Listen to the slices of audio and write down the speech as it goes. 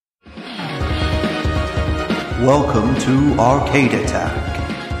Welcome to Arcade Attack.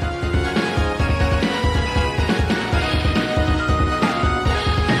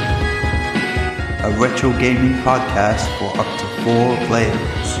 A retro gaming podcast for up to 4 players.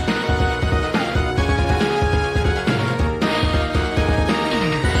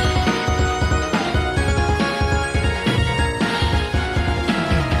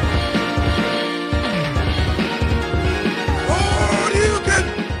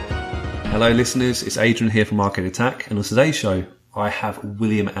 Hello listeners, it's Adrian here from Arcade Attack, and on today's show I have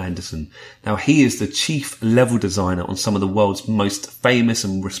William Anderson. Now he is the chief level designer on some of the world's most famous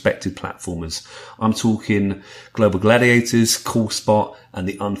and respected platformers. I'm talking Global Gladiators, Cool Spot and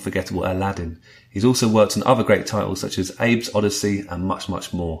the unforgettable Aladdin. He's also worked on other great titles such as Abe's Odyssey and much,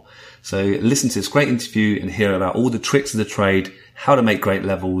 much more. So listen to this great interview and hear about all the tricks of the trade, how to make great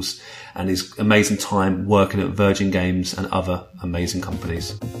levels, and his amazing time working at Virgin Games and other amazing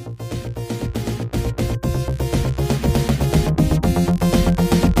companies.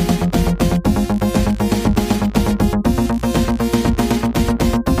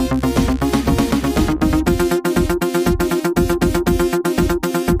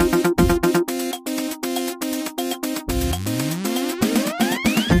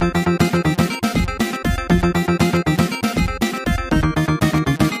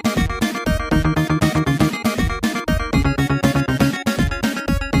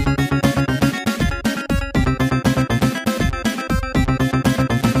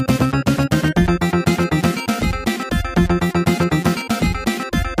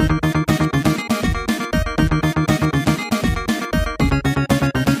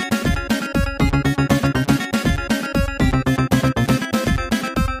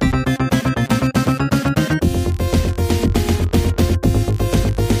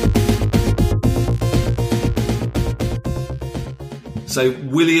 So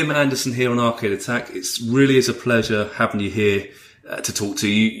William Anderson here on Arcade Attack. It really is a pleasure having you here to talk to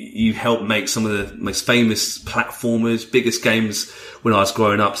you. You helped make some of the most famous platformers, biggest games when I was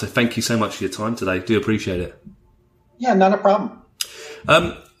growing up. So thank you so much for your time today. Do appreciate it. Yeah, not a problem.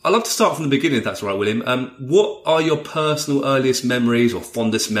 I'd love to start from the beginning, if that's all right, William. What are your personal earliest memories or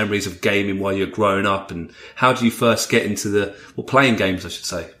fondest memories of gaming while you're growing up, and how did you first get into playing games, I should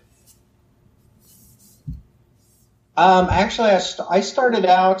say? Actually, I started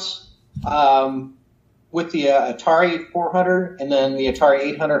out with the Atari 400 and then the Atari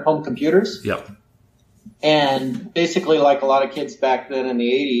 800 home computers. Yep. And basically, like a lot of kids back then in the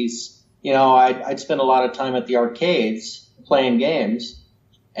 80s, you know, I'd spend a lot of time at the arcades playing games.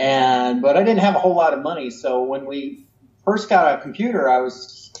 But I didn't have a whole lot of money. So when we first got a computer, I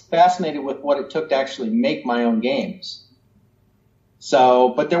was fascinated with what it took to actually make my own games.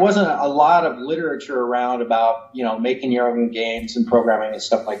 But there wasn't a lot of literature around about, you know, making your own games and programming and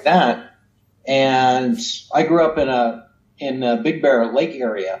stuff like that. And I grew up in the Big Bear Lake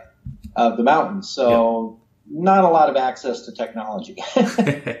area of the mountains, so not a lot of access to technology.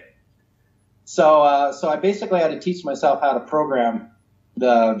 So I basically had to teach myself how to program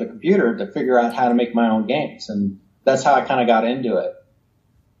the computer to figure out how to make my own games, and that's how I kind of got into it.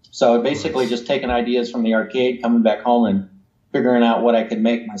 So basically just taking ideas from the arcade, coming back home and figuring out what I could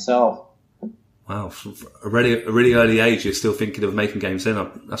make myself. Wow, from a really early age, you're still thinking of making games then.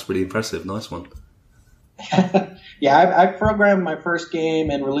 That's really impressive. Nice one. Yeah, I programmed my first game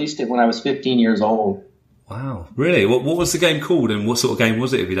and released it when I was 15 years old. Wow, really? What was the game called, and what sort of game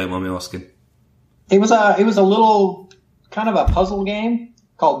was it, if you don't mind me asking? It was a little kind of a puzzle game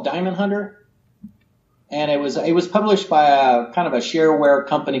called Diamond Hunter, and it was published by a kind of a shareware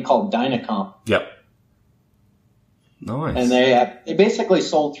company called Dynacomp. Yep. Nice. And they basically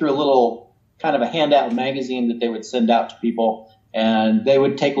sold through a little kind of a handout magazine that they would send out to people, and they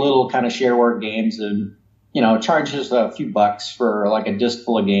would take little kind of shareware games and, you know, charge us a few bucks for like a disc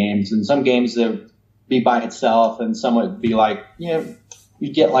full of games. And some games that would be by itself, and some would be like, you know,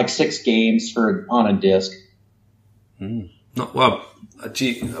 you get like 6 games on a disc. Not well. How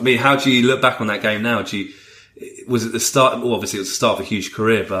do you look back on that game now? Was it the start? Well, obviously it was the start of a huge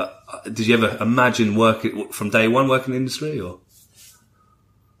career, but did you ever imagine working from day one, working in the industry, or?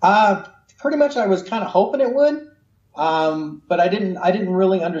 Pretty much I was kind of hoping it would. But I didn't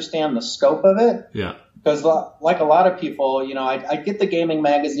really understand the scope of it. Yeah. Because like a lot of people, you know, I'd get the gaming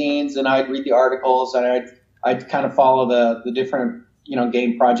magazines and I'd read the articles and I'd kind of follow the different, you know,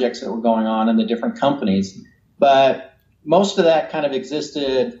 game projects that were going on in the different companies. But most of that kind of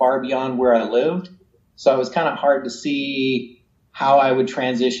existed far beyond where I lived. So it was kind of hard to see how I would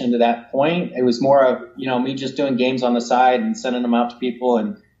transition to that point. It was more of, you know, me just doing games on the side and sending them out to people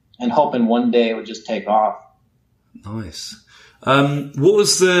and hoping one day it would just take off. Nice. What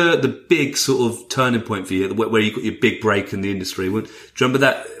was the big sort of turning point for you, where you got your big break in the industry? Do you remember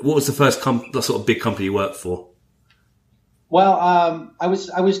that? What was the first the sort of big company you worked for? Well,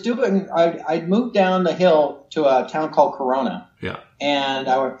 I'd moved down the hill to a town called Corona. Yeah. And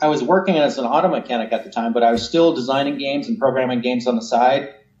I was working as an auto mechanic at the time, but I was still designing games and programming games on the side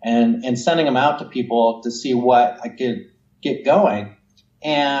and sending them out to people to see what I could get going.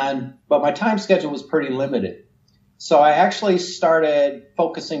 But my time schedule was pretty limited. So I actually started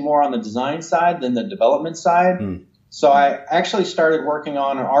focusing more on the design side than the development side. Mm. So I actually started working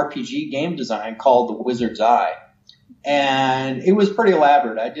on an RPG game design called The Wizard's Eye. And it was pretty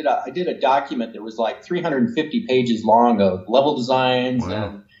elaborate. I did a document that was like 350 pages long of level designs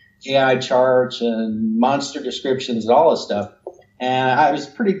and AI charts and monster descriptions and all this stuff. And I was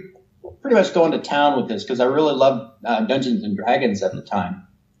pretty much going to town with this because I really loved Dungeons and Dragons at the time.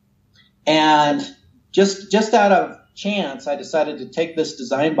 And just out of chance, I decided to take this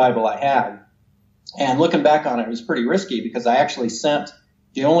design Bible I had. And looking back on it, it was pretty risky because I actually sent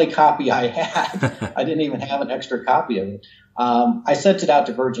the only copy I had. I didn't even have an extra copy of it. I sent it out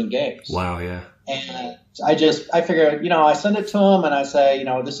to Virgin Games. Wow, yeah. And I figured, I send it to them and I say,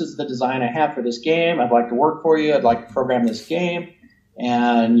 this is the design I have for this game. I'd like to work for you. I'd like to program this game.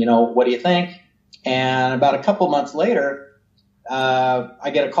 And, what do you think? And about a couple months later,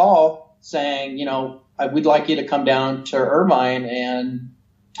 I get a call saying, we'd like you to come down to Irvine and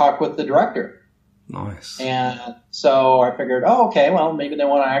talk with the director. Nice. And so I figured, okay, well, maybe they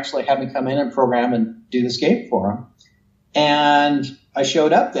want to actually have me come in and program and do this game for them. And I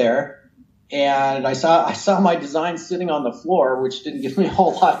showed up there and I saw my design sitting on the floor, which didn't give me a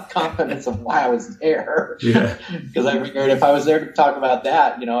whole lot of confidence of why I was there. Yeah. Because I figured if I was there to talk about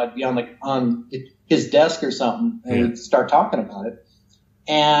that, I'd be on his desk or something and we'd start talking about it.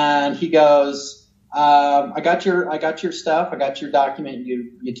 And he goes, I got your stuff. I got your document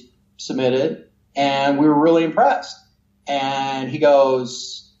you submitted. And we were really impressed. And he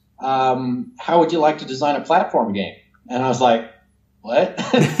goes, how would you like to design a platform game? And I was like, what?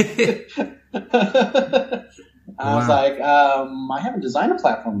 I was like, I haven't designed a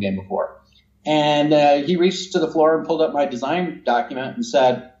platform game before. And he reached to the floor and pulled up my design document and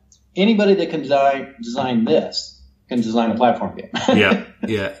said, anybody that can design this can design a platform game.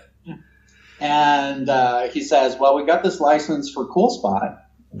 Yeah. And he says, well, we got this license for CoolSpot.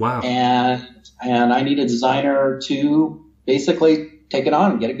 Wow. And I need a designer to basically take it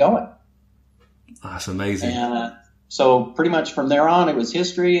on and get it going. That's amazing. And so pretty much from there on, it was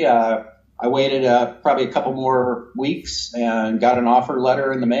history. I waited probably a couple more weeks and got an offer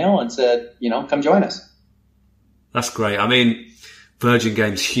letter in the mail and said, come join us. That's great. I mean, Virgin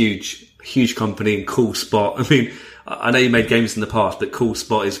Games, huge company and CoolSpot. I mean, I know you made games in the past, but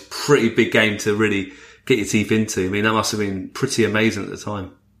CoolSpot is a pretty big game to really get your teeth into. I mean, that must have been pretty amazing at the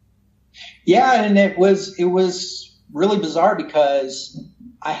time. Yeah, and it was really bizarre because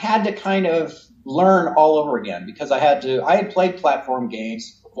I had to kind of learn all over again because I had played platform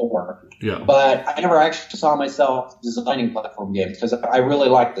games before, but I never actually saw myself designing platform games because I really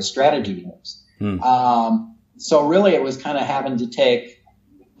liked the strategy games. So really it was kind of having to take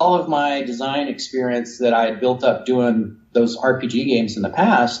all of my design experience that I had built up doing those RPG games in the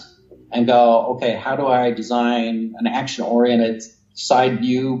past and go, okay, how do I design an action-oriented side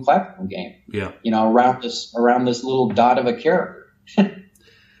view platform game? Yeah. Around this little dot of a character.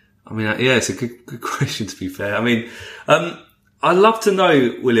 I mean, it's a good question to be fair. I mean, I'd love to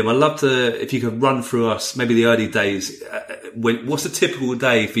know, William, if you could run through us, maybe the early days, what's a typical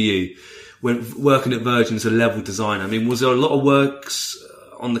day for you when working at Virgin as a level designer? I mean, was there a lot of works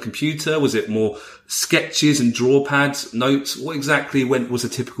on the computer? Was it more sketches and draw pads, notes? What exactly was a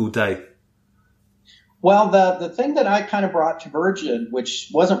typical day? Well, the thing that I kind of brought to Virgin, which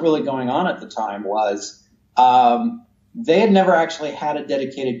wasn't really going on at the time, was they had never actually had a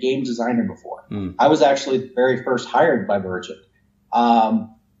dedicated game designer before. I was actually the very first hired by Virgin.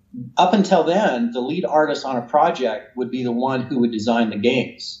 Up until then, the lead artist on a project would be the one who would design the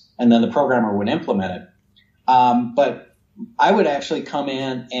games, and then the programmer would implement it. But I would actually come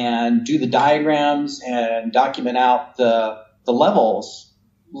in and do the diagrams and document out the levels,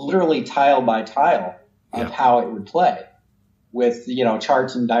 literally tile by tile of how it would play, with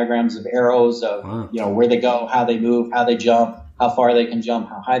charts and diagrams of arrows of where they go, how they move, how they jump, how far they can jump,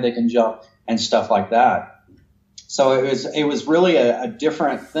 how high they can jump, and stuff like that. So it was really a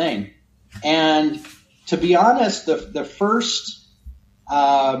different thing. And to be honest, the first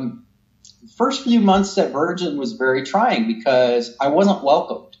few months at Virgin was very trying because I wasn't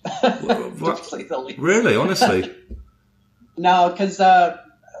welcomed. To say the least. Really? Honestly? No, because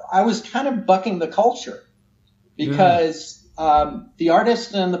I was kind of bucking the culture because the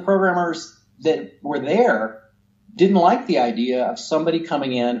artists and the programmers that were there didn't like the idea of somebody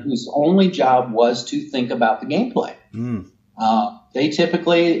coming in whose only job was to think about the gameplay. They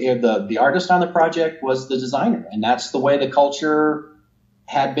typically, the artist on the project was the designer, and that's the way the culture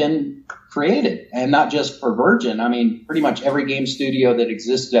had been created. And not just for Virgin. I mean, pretty much every game studio that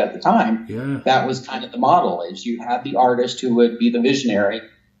existed at the time, that was kind of the model, is you had the artist who would be the visionary,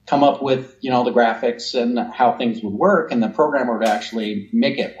 come up with, the graphics and how things would work, and the programmer would actually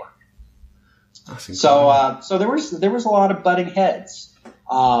make it work. So there was a lot of butting heads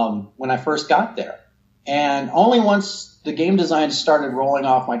when I first got there, and only once the game design started rolling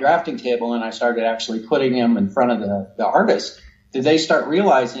off my drafting table and I started actually putting them in front of the artist, did they start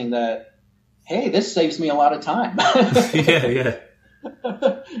realizing that, hey, this saves me a lot of time. Yeah.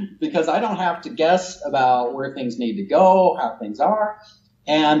 Because I don't have to guess about where things need to go, how things are.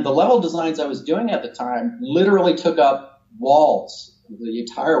 And the level designs I was doing at the time literally took up walls, the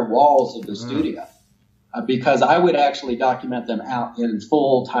entire walls of the studio, because I would actually document them out in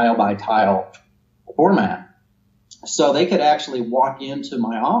full tile by tile format. So they could actually walk into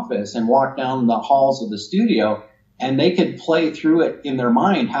my office and walk down the halls of the studio, and they could play through it in their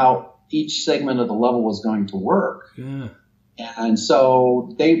mind how each segment of the level was going to work. Yeah. And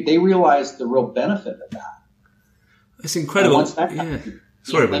so they realized the real benefit of that. It's incredible. Once that happened,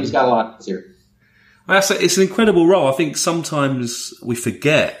 things got a lot easier. It's an incredible role. I think sometimes we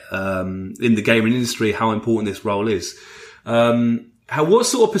forget in the gaming industry how important this role is. What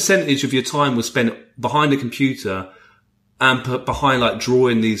sort of percentage of your time was spent behind a computer and behind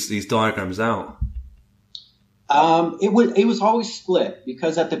drawing these diagrams out? It was always split,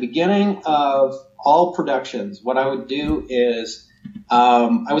 because at the beginning of all productions, what I would do is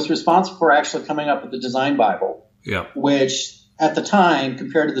I was responsible for actually coming up with the design Bible, which at the time,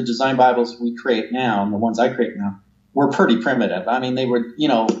 compared to the design Bibles we create now and the ones I create now, were pretty primitive. I mean, they were,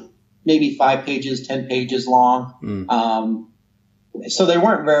 maybe 5 pages, 10 pages long. So they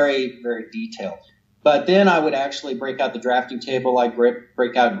weren't very, very detailed. But then I would actually break out the drafting table. I'd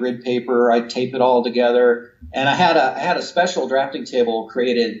break out grid paper. I'd tape it all together. And I had a special drafting table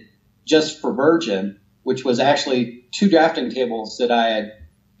created just for Virgin, which was actually 2 drafting tables that I had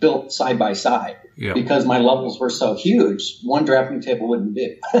built side by side. Because my levels were so huge, one drafting table wouldn't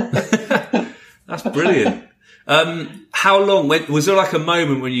do. That's brilliant. How long? Was there a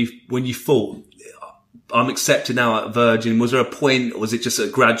moment when you thought, I'm accepted now at Virgin? Was there a point, or was it just a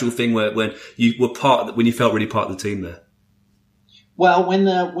gradual thing when you felt really part of the team there? Well, when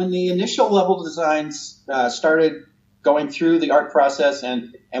the initial level designs started going through the art process,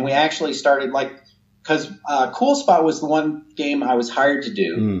 and we actually started because Cool Spot was the one game I was hired to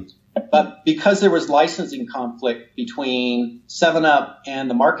do, but because there was licensing conflict between 7-Up and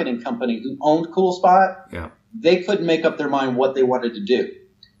the marketing company who owned Cool Spot, they couldn't make up their mind what they wanted to do.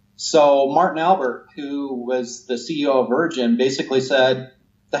 So Martin Albert, who was the CEO of Virgin, basically said,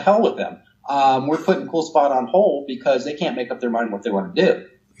 "The hell with them. We're putting Cool Spot on hold because they can't make up their mind what they want to do."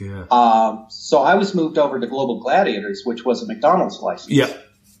 Yeah. So I was moved over to Global Gladiators, which was a McDonald's license. Yeah.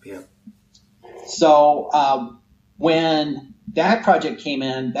 So when that project came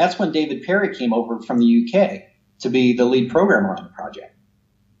in, that's when David Perry came over from the UK to be the lead programmer on the project.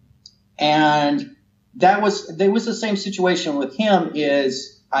 And there was the same situation with him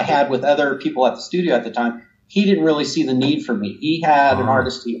as I had with other people at the studio at the time. He didn't really see the need for me. He had an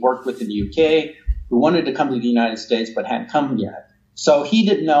artist he worked with in the UK who wanted to come to the United States but hadn't come yet. So he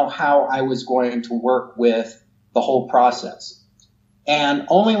didn't know how I was going to work with the whole process. And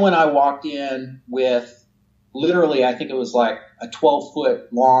only when I walked in with literally, I think it was a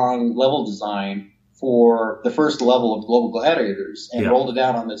 12-foot long level design for the first level of Global Gladiators and rolled it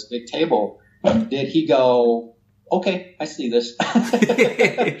out on this big table, did he go, "Okay, I see this."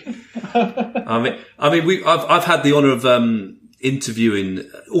 I mean, I've had the honour of interviewing,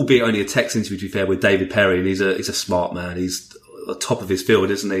 albeit only a text interview to be fair, with David Perry, and he's a smart man. He's at the top of his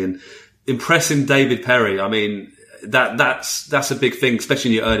field, isn't he? And impressing David Perry, I mean, that's a big thing,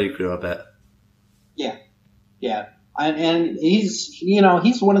 especially in your early career, I bet. Yeah. And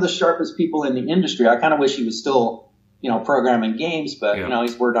he's one of the sharpest people in the industry. I kind of wish he was still, programming games, but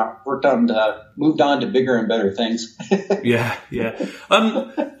he's moved on to bigger and better things. Yeah.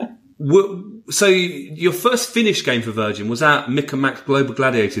 So your first finished game for Virgin, was that Mick and Max Global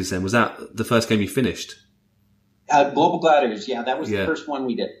Gladiators then? Was that the first game you finished? Global Gladiators, that was the first one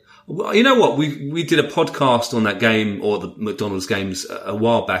we did. Well, you know what? We did a podcast on that game, or the McDonald's games, a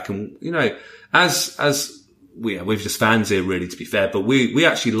while back, and as we're just fans here, really, to be fair, but we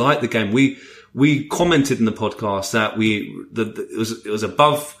actually liked the game. We commented in the podcast that it was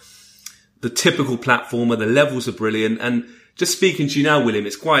above the typical platformer. The levels are brilliant, and just speaking to you now, William,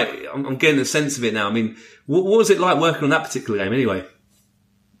 it's quite, I'm getting a sense of it now. I mean, what was it like working on that particular game anyway?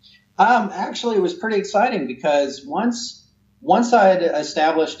 Actually, it was pretty exciting because once I had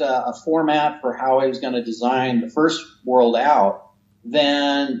established a format for how I was going to design the first world out,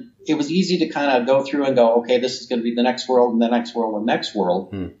 then it was easy to kind of go through and go, okay, this is going to be the next world and the next world and the next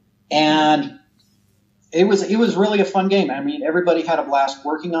world. And it was really a fun game. I mean, everybody had a blast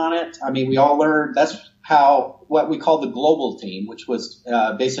working on it. I mean, we all learned. That's how what we call the global team, which was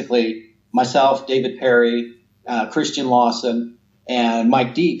basically myself, David Perry, Christian Lawson, and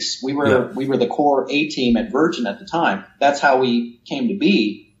Mike Deeks. We were the core A team at Virgin at the time. That's how we came to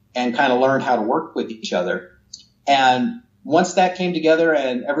be and kind of learned how to work with each other. And once that came together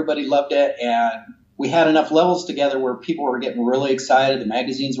and everybody loved it, and we had enough levels together where people were getting really excited, the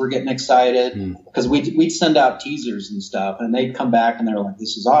magazines were getting excited, because we'd send out teasers and stuff, and they'd come back and they were like,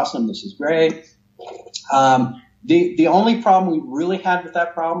 this is awesome, this is great. The only problem we really had with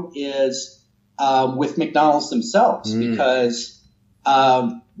that problem is with McDonald's themselves, because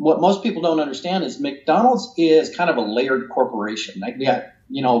what most people don't understand is McDonald's is kind of a layered corporation. Like we got,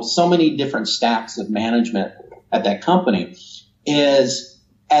 so many different stacks of management at that company.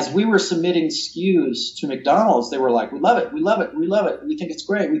 As we were submitting SKUs to McDonald's, they were like, we love it, we love it, we love it, we think it's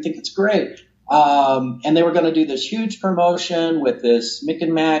great, we think it's great. And they were going to do this huge promotion with this Mick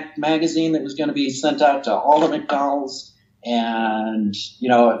and Mac magazine that was going to be sent out to all the McDonald's, and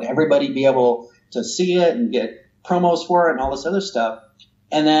everybody be able to see it and get promos for it and all this other stuff.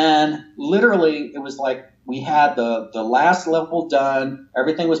 And then literally it was like we had the last level done,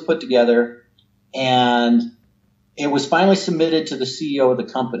 everything was put together, and it was finally submitted to the CEO of the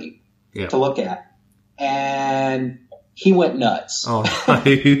company to look at. And he went nuts. Oh,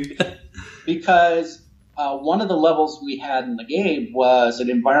 because one of the levels we had in the game was an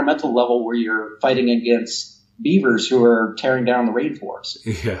environmental level where you're fighting against beavers who are tearing down the rainforest.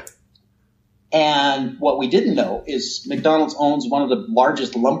 Yeah. And what we didn't know is McDonald's owns one of the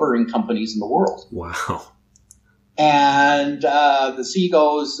largest lumbering companies in the world. Wow. And the CEO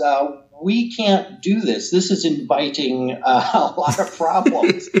goes, we can't do this. This is inviting a lot of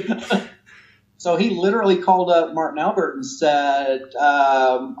problems. So he literally called up Martin Albert and said,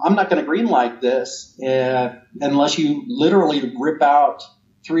 I'm not going to greenlight this unless you literally rip out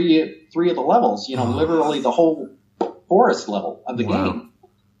three of the levels, literally the whole forest level of the game.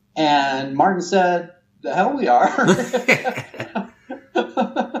 And Martin said, the hell we are.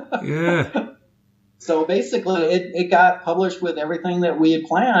 Yeah. So basically, it got published with everything that we had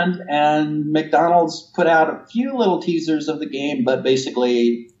planned, and McDonald's put out a few little teasers of the game, but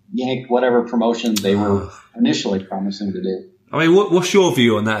basically yanked whatever promotions they were initially promising to do. I mean, what's your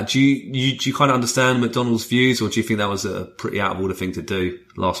view on that? Do you kind of understand McDonald's views, or do you think that was a pretty out of order thing to do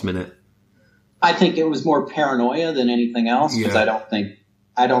last minute? I think it was more paranoia than anything else, because I don't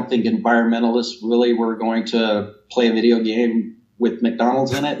think environmentalists really were going to play a video game with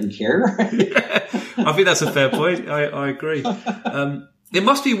McDonald's in it and care. I think that's a fair point. I agree. It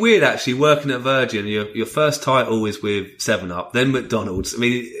must be weird actually working at Virgin. Your first title is with 7-Up, then McDonald's. I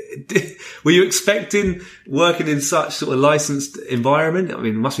mean, were you expecting working in such sort of licensed environment? I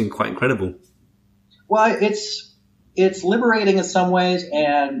mean, it must have been quite incredible. Well, it's liberating in some ways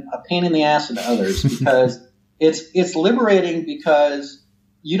and a pain in the ass in others, because it's liberating because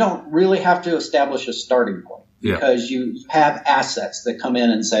you don't really have to establish a starting point. Because you have assets that come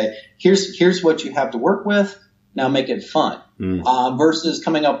in and say, here's what you have to work with, now make it fun. Versus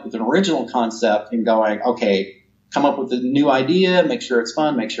coming up with an original concept and going, okay, come up with a new idea, make sure it's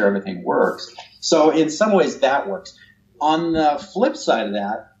fun, make sure everything works. So in some ways that works. On the flip side of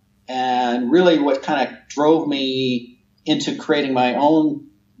that, and really what kind of drove me into creating my own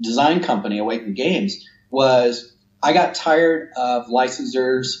design company, Awaken Games, was I got tired of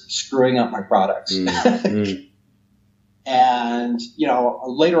licensors screwing up my products. And,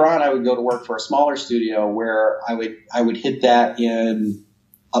 later on I would go to work for a smaller studio where I would hit that in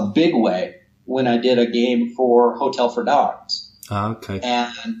a big way when I did a game for Hotel for Dogs. Okay.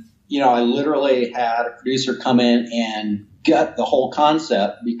 And, I literally had a producer come in and gut the whole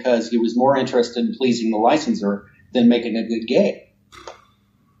concept because he was more interested in pleasing the licensor than making a good game.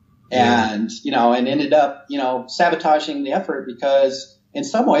 And, and ended up, sabotaging the effort because in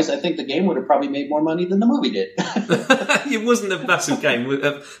some ways, I think the game would have probably made more money than the movie did. It wasn't a massive game,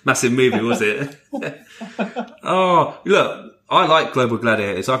 a massive movie, was it? Oh, look, I like Global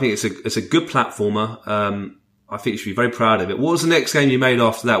Gladiators. I think it's a good platformer. I think you should be very proud of it. What was the next game you made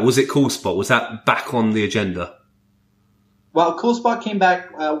after that? Was it Cool Spot? Was that back on the agenda? Well, Cool Spot came back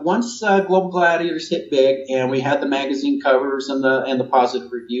once Global Gladiators hit big, and we had the magazine covers and the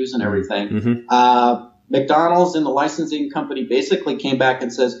positive reviews and everything. McDonald's and the licensing company basically came back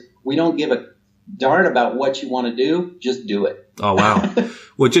and says, we don't give a darn about what you want to do, just do it. Oh, wow.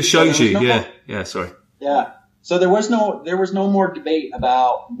 Well, it just shows you. Sorry. Yeah. So there was no more debate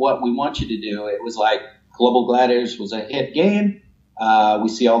about what we want you to do. It was like Global Gladiators was a hit game. We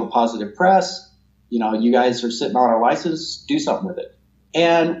see all the positive press. You guys are sitting on our license, do something with it.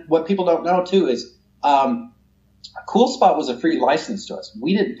 And what people don't know too is, CoolSpot was a free license to us.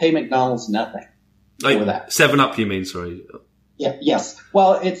 We didn't pay McDonald's nothing for that. 7-Up, you mean? Sorry. Yeah. Yes.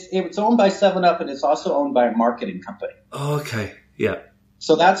 Well, it's owned by 7-Up, and it's also owned by a marketing company. Oh, okay. Yeah.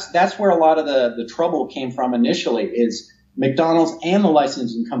 So that's where a lot of the trouble came from initially. Is McDonald's and the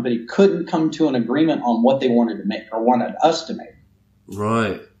licensing company couldn't come to an agreement on what they wanted to make or wanted us to make.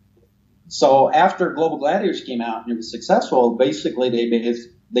 Right. So after Global Gladiators came out and it was successful, basically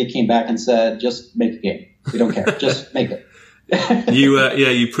they came back and said, just make a game. We don't care. Just make it.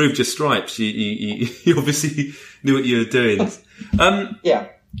 You proved your stripes. You obviously knew what you were doing. Yeah.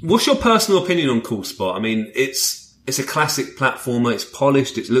 What's your personal opinion on CoolSpot? I mean, it's a classic platformer. It's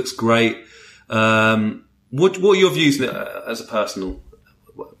polished. It looks great. What are your views as a personal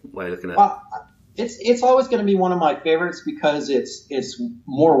way of looking at it? It's always going to be one of my favorites because it's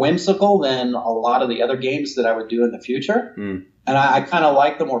more whimsical than a lot of the other games that I would do in the future. Mm. And I kind of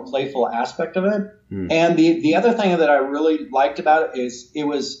like the more playful aspect of it. Mm. And the other thing that I really liked about it is it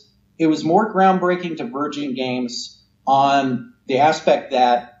was more groundbreaking to Virgin Games on the aspect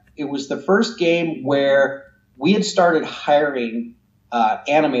that it was the first game where we had started hiring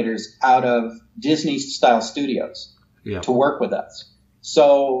animators out of Disney-style studios to work with us.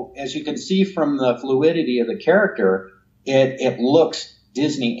 So as you can see from the fluidity of the character, it looks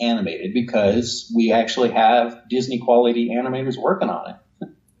Disney animated because we actually have Disney quality animators working on it.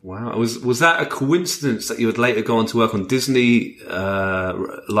 Wow. Was that a coincidence that you would later go on to work on Disney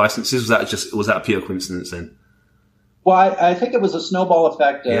licenses? Was that a pure coincidence then? Well, I think it was a snowball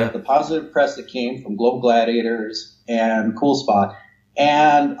effect of the positive press that came from Global Gladiators and CoolSpot.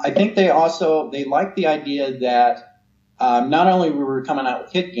 And I think they liked the idea that not only we were coming out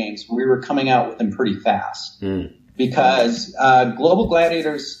with hit games, we were coming out with them pretty fast. Mm. Because Global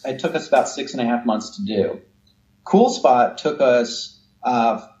Gladiators, it took us about 6.5 months to do. CoolSpot took us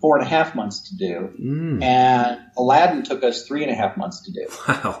 4.5 months to do. Mm. And Aladdin took us 3.5 months to do.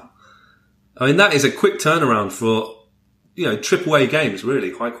 Wow. I mean, that is a quick turnaround for, AAA games,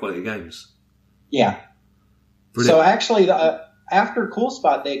 really, high-quality games. Yeah. Brilliant. So actually, after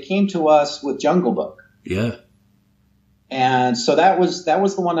CoolSpot, they came to us with Jungle Book. Yeah. And so that was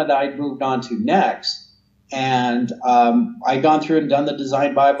the one that I moved on to next. And I'd gone through and done the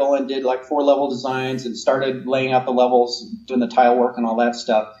design Bible and did like 4-level designs and started laying out the levels, doing the tile work and all that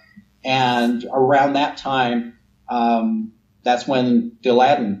stuff. And around that time, that's when the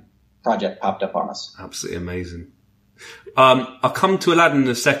Aladdin project popped up on us. Absolutely amazing. I'll come to Aladdin in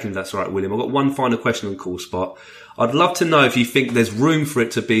a second, if that's all right, William. I've got one final question on CoolSpot. I'd love to know if you think there's room for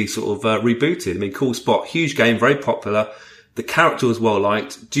it to be sort of rebooted. I mean, CoolSpot, huge game, very popular. The character was well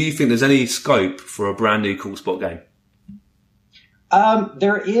liked. Do you think there's any scope for a brand new CoolSpot game?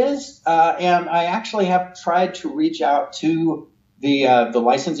 There is, and I actually have tried to reach out to the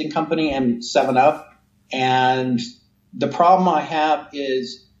licensing company and 7-Up, and the problem I have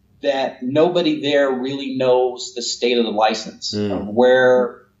is that nobody there really knows the state of the license, of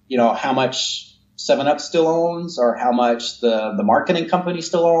where, how much 7-Up still owns or how much the marketing company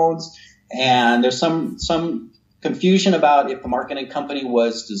still owns. And there's some confusion about if the marketing company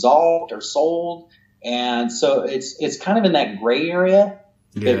was dissolved or sold. And so it's kind of in that gray area.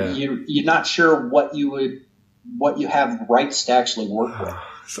 Yeah. You're not sure what you have rights to actually work with.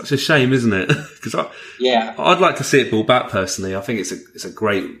 Such a shame, isn't it? Because I'd like to see it brought back personally. I think it's a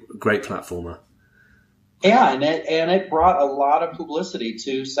great platformer. Yeah, and it brought a lot of publicity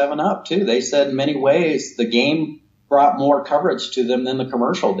to 7-Up too. They said in many ways the game brought more coverage to them than the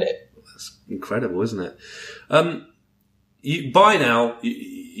commercial did. That's incredible, isn't it? By now,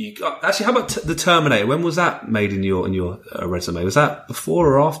 you got, actually, how about the Terminator? When was that made in your resume? Was that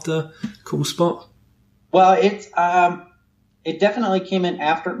before or after CoolSpot? Well, it definitely came in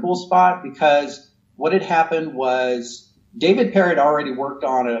after CoolSpot because what had happened was David Perry had already worked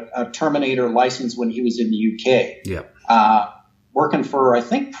on a Terminator license when he was in the UK. Yeah. Working for, I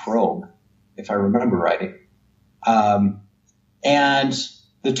think, Probe, if I remember right. And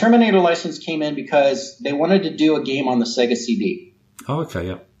the Terminator license came in because they wanted to do a game on the Sega CD. Oh, okay,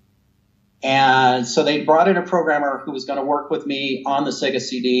 yeah. And so they brought in a programmer who was going to work with me on the Sega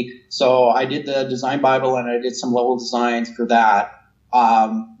CD. So I did the design Bible and I did some level designs for that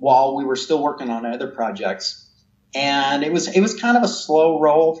while we were still working on other projects. And it was kind of a slow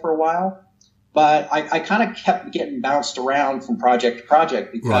roll for a while. But I kind of kept getting bounced around from project to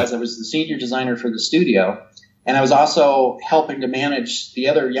project because I was the senior designer for the studio. And I was also helping to manage the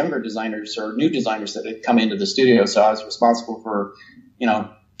other younger designers or new designers that had come into the studio. So I was responsible for,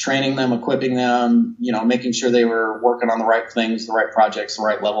 training them, equipping them, making sure they were working on the right things, the right projects, the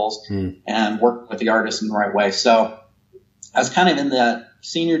right levels, and working with the artists in the right way. So I was kind of in that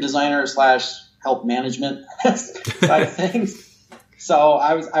senior designer / help management side of things. So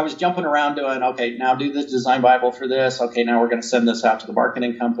I was jumping around doing, okay, now do the design Bible for this. Okay, now we're going to send this out to the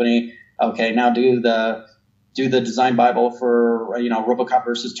marketing company. Okay, now do the design Bible for, RoboCop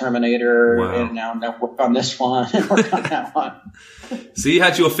versus Terminator. Wow. And now work on this one and work on that one. So you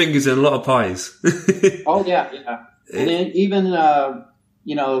had your fingers in a lot of pies. Oh, yeah. And then even, Out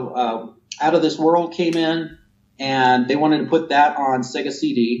of This World came in, and they wanted to put that on Sega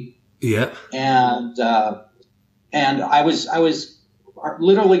CD. Yeah. And I was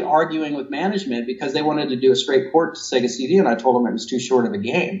literally arguing with management because they wanted to do a straight port to Sega CD, and I told them it was too short of a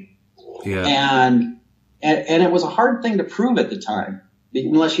game. Yeah. And it was a hard thing to prove at the time,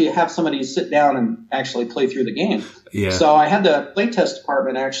 unless you have somebody sit down and actually play through the game. Yeah. So I had the playtest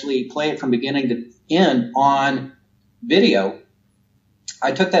department actually play it from beginning to end on video.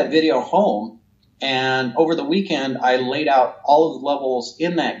 I took that video home, and over the weekend, I laid out all of the levels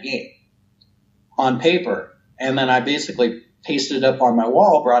in that game on paper. And then I basically pasted it up on my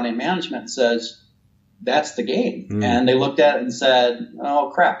wall, brought in management, and says, that's the game. And they looked at it and said, oh,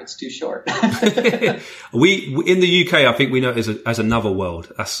 crap, it's too short. We in the UK, I think we know it as Another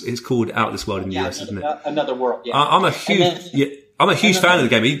World. It's called Out of This World in the US, isn't it? Another World, yeah. I'm a huge fan of the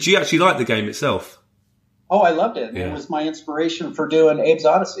game. Do you actually like the game itself? Oh, I loved it. Yeah. It was my inspiration for doing Abe's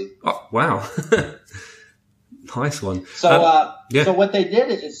Odyssey. Oh, wow. Nice one. So what they did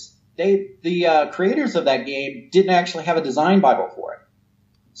is the creators of that game didn't actually have a design Bible for it.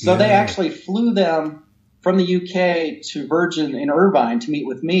 So they actually flew them from the UK to Virgin in Irvine to meet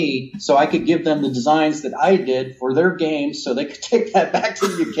with me so I could give them the designs that I did for their games so they could take that back to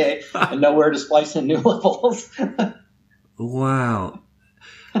the UK and know where to splice in new levels. Wow.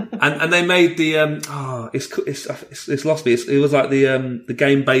 And they made the it's lost me. It was like the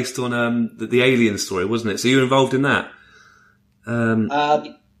game based on the Alien story, wasn't it? So you were involved in that.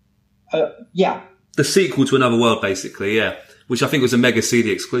 Yeah. The sequel to Another World, basically, yeah. Which I think was a Mega CD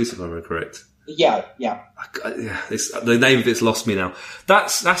exclusive, if I'm correct. Yeah. The name of it's lost me now.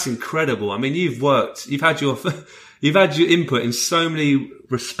 That's incredible. I mean, you've had your input in so many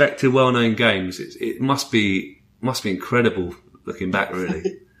respected, well-known games. It must be incredible looking back, really.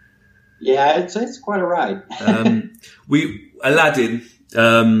 Yeah, it's quite a ride. Aladdin,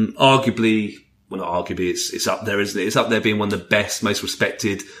 arguably. Well, not arguably, it's up there, isn't it? It's up there being one of the best, most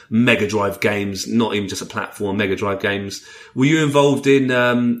respected Mega Drive games, not even just a platform, Mega Drive games. Were you involved in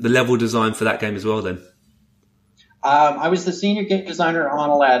the level design for that game as well then? I was the senior game designer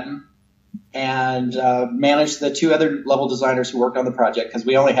on Aladdin and managed the two other level designers who worked on the project because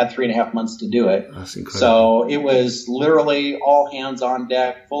we only had 3.5 months to do it. That's incredible. So it was literally all hands on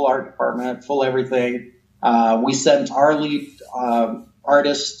deck, full art department, full everything. We sent our lead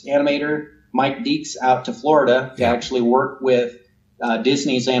artist, animator, Mike Deeks, out to Florida to actually work with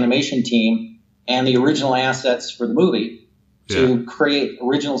Disney's animation team and the original assets for the movie to create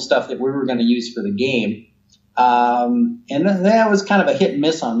original stuff that we were going to use for the game. And that was kind of a hit and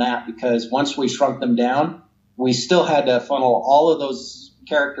miss on that because once we shrunk them down, we still had to funnel all of those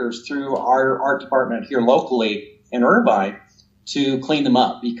characters through our art department here locally in Irvine to clean them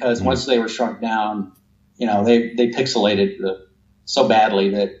up because once they were shrunk down, they pixelated so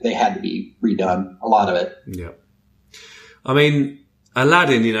badly that they had to be redone, a lot of it. Yeah. I mean,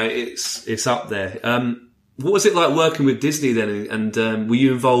 Aladdin, it's up there. What was it like working with Disney then? And were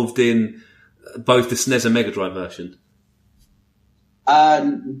you involved in both the SNES and Mega Drive version?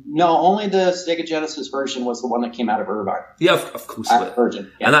 No, only the Sega Genesis version was the one that came out of Irvine. Yeah, of course. Virgin.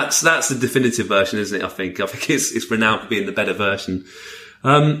 Yeah. And that's the definitive version, isn't it? I think it's renowned for being the better version.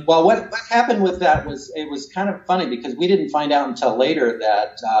 Well, what happened with that was it was kind of funny because we didn't find out until later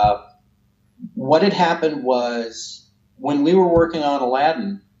that what had happened was when we were working on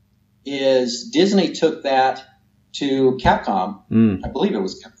Aladdin is Disney took that to Capcom. I believe it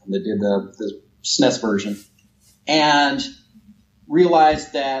was Capcom that did the SNES version and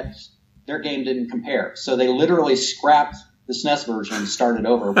realized that their game didn't compare. So they literally scrapped the SNES version and started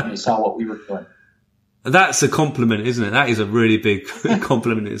over when they saw what we were doing. That's a compliment, isn't it? That is a really big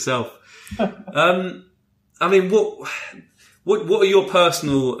compliment in itself. I mean, what are your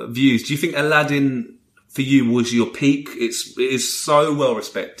personal views? Do you think Aladdin for you was your peak? It is so well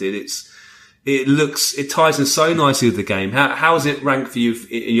respected. It ties in so nicely with the game. How does it rank for you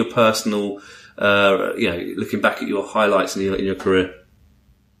in your personal looking back at your highlights in your career?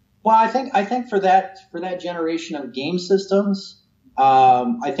 Well, I think for that generation of game systems,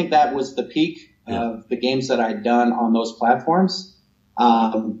 I think that was the peak of the games that I'd done on those platforms.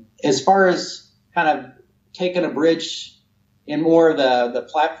 As far as kind of taking a bridge in more of the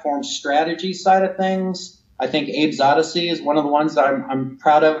platform strategy side of things, I think Abe's Odyssey is one of the ones that I'm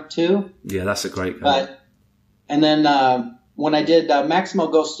proud of too. Yeah, that's a great game. And then when I did Maximo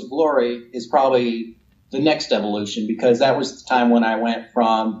Ghost of Glory is probably the next evolution, because that was the time when I went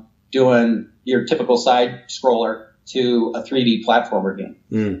from doing your typical side scroller to a 3D platformer game.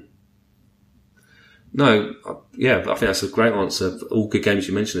 Mm. No, yeah, I think that's a great answer. All good games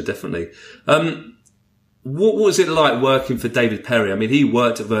you mentioned, definitely. What was it like working for David Perry? I mean, he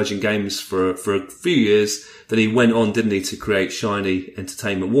worked at Virgin Games for a few years, then he went on, didn't he, to create Shiny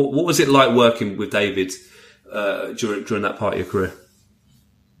Entertainment. What was it like working with David during that part of your career?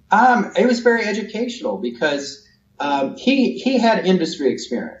 It was very educational because he had industry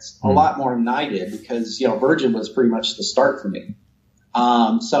experience, a lot more than I did, because Virgin was pretty much the start for me.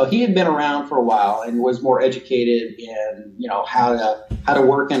 So he had been around for a while and was more educated in how to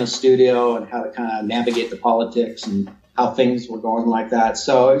work in a studio and how to kind of navigate the politics and how things were going like that.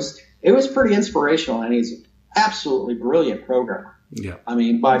 So it was pretty inspirational, and he's an absolutely brilliant programmer. Yeah, I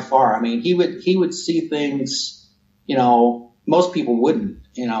mean, by far. I mean, he would see things most people wouldn't,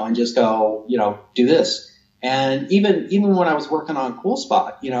 and just go, do this. And even when I was working on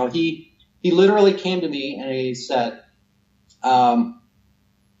CoolSpot, he literally came to me and he said,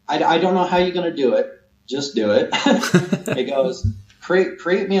 I don't know how you're going to do it. Just do it. He goes,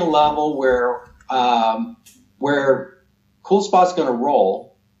 create me a level where CoolSpot's going to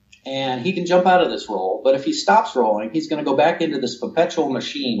roll, and he can jump out of this roll. But if he stops rolling, he's going to go back into this perpetual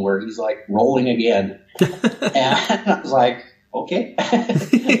machine where he's like rolling again. And I was like, okay,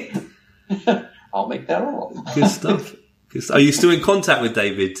 I'll make that roll. Good stuff. Are you still in contact with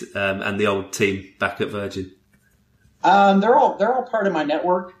David and the old team back at Virgin? They're all part of my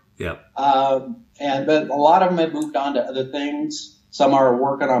network. Yeah. But a lot of them have moved on to other things. Some are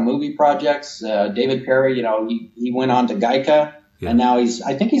working on movie projects. David Perry, he went on to Gaika, and now I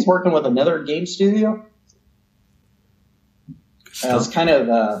think he's working with another game studio. It's kind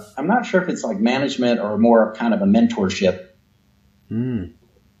of, I'm not sure if it's like management or more kind of a mentorship.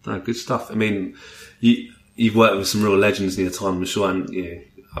 No, good stuff. I mean, you've worked with some real legends in your time, I'm sure, and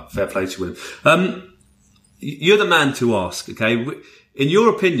fair play to you. You're the man to ask, okay? In your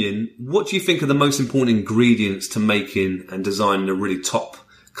opinion, what do you think are the most important ingredients to making and designing a really top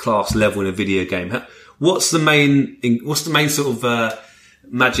class level in a video game? What's the main sort of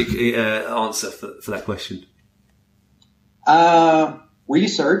magic answer for that question?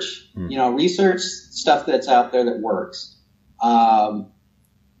 Research. Research stuff that's out there that works. Don't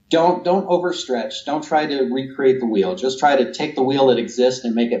overstretch. Don't try to recreate the wheel. Just try to take the wheel that exists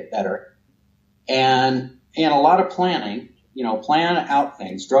and make it better. And a lot of planning. Plan out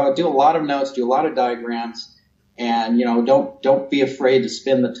things. Do a lot of notes. Do a lot of diagrams. And don't be afraid to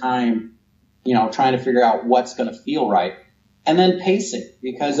spend the time, trying to figure out what's going to feel right. And then pacing,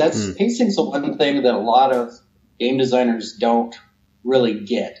 because pacing's the one thing that a lot of game designers don't really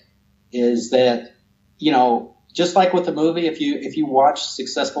get. Is that just like with the movie, if you watch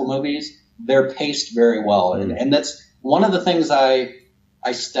successful movies, they're paced very well. And that's one of the things I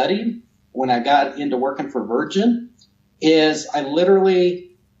studied when I got into working for Virgin, is I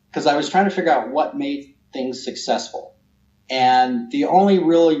literally, because I was trying to figure out what made things successful. And the only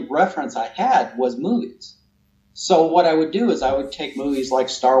really reference I had was movies. So what I would do is I would take movies like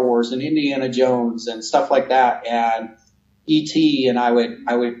Star Wars and Indiana Jones and stuff like that, and E.T., and I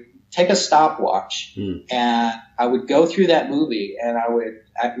would take a stopwatch and I would go through that movie, and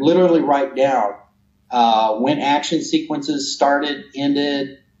I'd literally write down when action sequences started,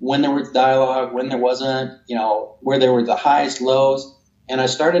 ended, when there was dialogue, when there wasn't, where there were the highest, lows. And I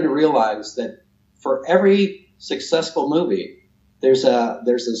started to realize that for every successful movie, there's a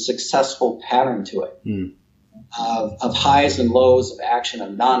successful pattern to it of highs and lows, of action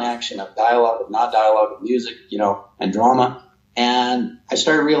and non-action, of dialogue, of non-dialogue, of music, and drama. And I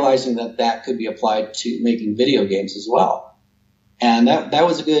started realizing that could be applied to making video games as well. And that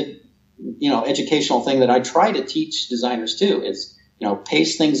was a good, educational thing that I try to teach designers too, is,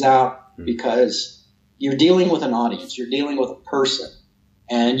 pace things out, because you're dealing with an audience, you're dealing with a person,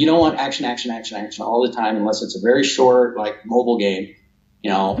 and you don't want action all the time unless it's a very short, like, mobile game.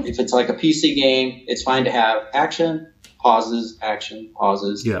 If it's like a PC game, it's fine to have action, pauses,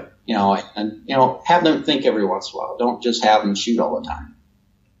 yeah. And have them think every once in a while. Don't just have them shoot all the time.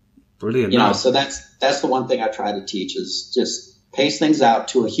 Brilliant. So that's the one thing I try to teach, is just pace things out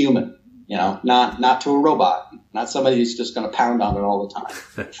to a human. not to a robot, not somebody who's just going to pound on it all the time.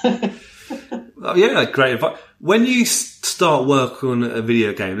 Oh, yeah, great advice. When you start work on a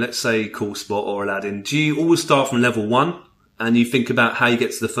video game, let's say Cool Spot or Aladdin, do you always start from level 1 and you think about how you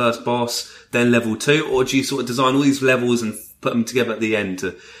get to the first boss, then level 2, or do you sort of design all these levels and put them together at the end?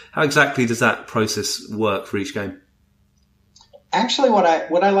 How exactly does that process work for each game? Actually, what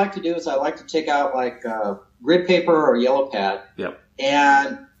I like to do is I like to take out like grid paper or yellow pad. Yep.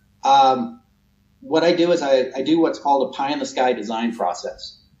 And what I do is I do what's called a pie in the sky design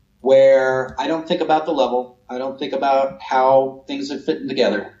process, where I don't think about the level. I don't think about how things are fitting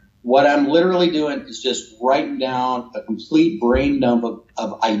together. What I'm literally doing is just writing down a complete brain dump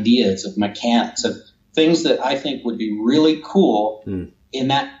of ideas, of mechanics, of things that I think would be really cool in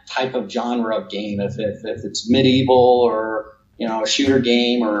that type of genre of game. If it's medieval or, a shooter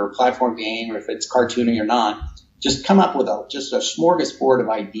game or a platform game, or if it's cartoony or not, just come up with just a smorgasbord of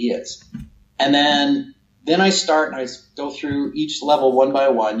ideas. And then I start and I go through each level one by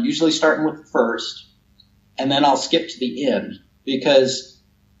one, usually starting with the first, and then I'll skip to the end because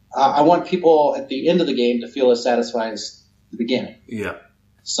I want people at the end of the game to feel as satisfied as the beginning. Yeah.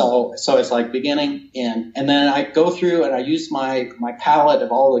 So it's like beginning, end, and then I go through and I use my palette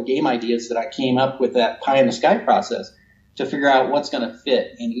of all the game ideas that I came up with that pie in the sky process to figure out what's going to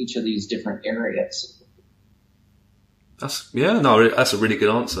fit in each of these different areas. That's a really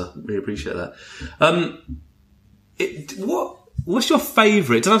good answer. Really appreciate that. What's your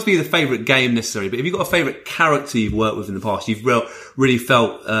favourite? It doesn't have to be the favourite game necessarily, but have you got a favourite character you've worked with in the past, you've really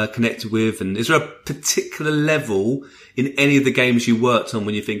felt connected with? And is there a particular level in any of the games you worked on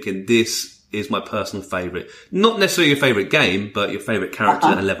when you're thinking, this is my personal favourite? Not necessarily your favourite game, but your favourite character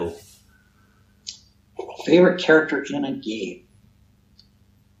and level. Favorite character in a game?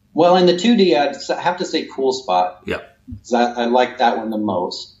 Well, in the 2D, I'd have to say Cool Spot. Yeah. Because I like that one the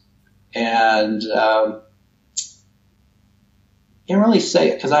most. And can't really say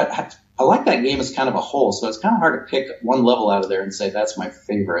it because I like that game as kind of a whole, so it's kind of hard to pick one level out of there and say that's my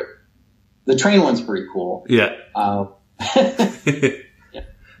favorite. The train one's pretty cool. Yeah. Yeah.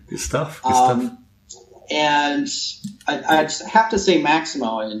 Good stuff. And I just have to say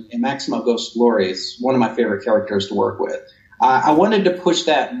Maximo and Maximo Ghost Glory is one of my favorite characters to work with. I wanted to push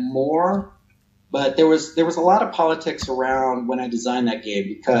that more, but there was a lot of politics around when I designed that game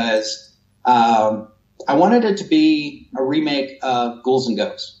because I wanted it to be a remake of Ghouls and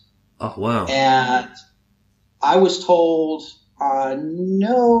Ghosts. Oh, wow. And I was told on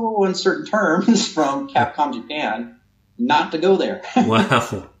no uncertain terms from Capcom Japan not to go there.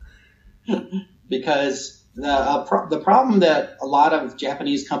 Wow. Because the problem that a lot of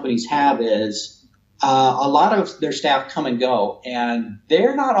Japanese companies have is a lot of their staff come and go, and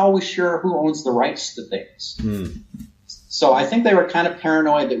they're not always sure who owns the rights to things. So I think they were kind of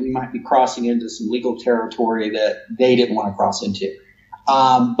paranoid that we might be crossing into some legal territory that they didn't want to cross into.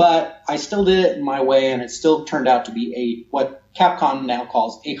 But I still did it in my way, and it still turned out to be what Capcom now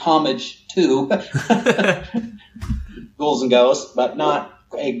calls a homage to Ghouls and Ghosts, but not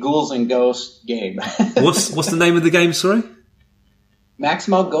a Ghouls and Ghosts game. What's the name of the game, sorry?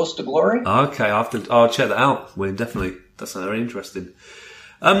 Maximo Ghost to Glory. Okay, I'll check that out. Well, definitely. That's very interesting.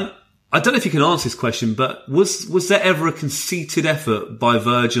 I don't know if you can answer this question, but was there ever a conceited effort by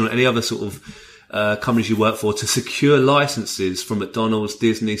Virgin or any other sort of companies you work for to secure licenses from McDonald's,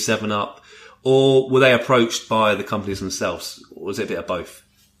 Disney, 7-Up, or were they approached by the companies themselves? Or was it a bit of both?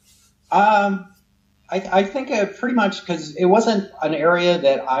 I think pretty much because it wasn't an area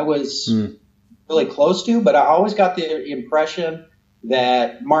that I was really close to, but I always got the impression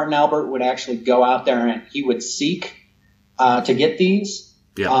that Martin Albert would actually go out there and he would seek to get these.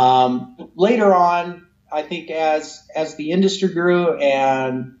 Yeah. Later on, I think as the industry grew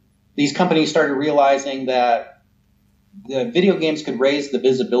and these companies started realizing that the video games could raise the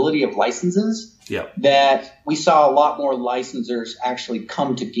visibility of licenses, that we saw a lot more licensors actually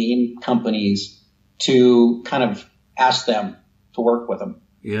come to game companies to kind of ask them to work with them.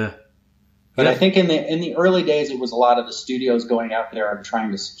 Yeah. But I think in the early days, it was a lot of the studios going out there and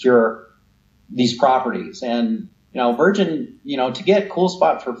trying to secure these properties. And, Virgin, to get Cool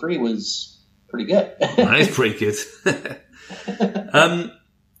Spot for free was pretty good. That is pretty good.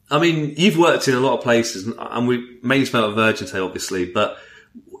 I mean, you've worked in a lot of places, and we mainly spoke about Virgin today, obviously, but,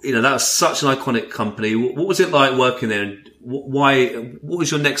 that was such an iconic company. What was it like working there, and what was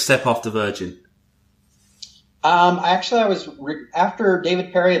your next step after Virgin? Actually, I was after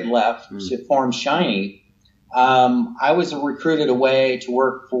David Perry had left to form Shiny. I was recruited away to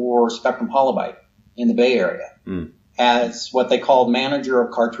work for Spectrum Holobyte in the Bay Area as what they called manager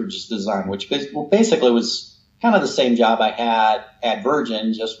of cartridges design, which basically was kind of the same job I had at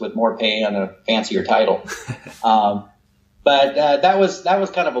Virgin, just with more pay and a fancier title. But that was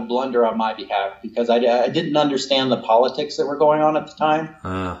kind of a blunder on my behalf, because I didn't understand the politics that were going on at the time,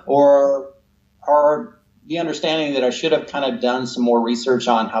 or the understanding that I should have kind of done some more research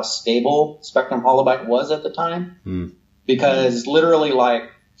on how stable Spectrum Holobyte was at the time, because literally like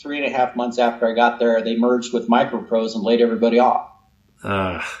 3.5 months after I got there, they merged with Microprose and laid everybody off.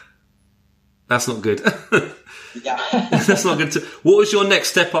 That's not good. Yeah. That's not good. What was your next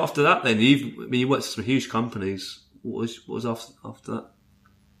step after that then? You worked for some huge companies. What was after that?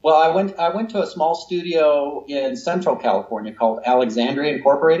 Well, I went to a small studio in Central California called Alexandria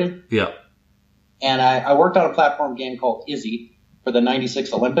Incorporated. Yeah. And I worked on a platform game called Izzy for the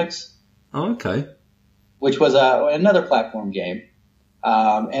 '96 Olympics. Oh, okay. Which was another platform game.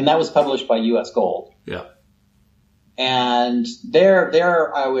 And that was published by US Gold. Yeah. And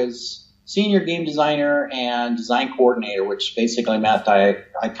there I was senior game designer and design coordinator, which basically meant I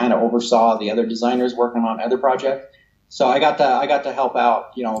kind of oversaw the other designers working on other projects. So I got to help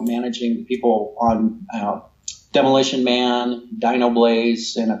out, managing people on Demolition Man, Dino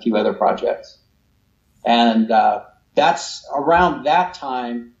Blaze, and a few other projects. And that's around that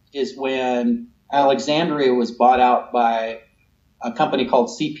time is when Alexandria was bought out by a company called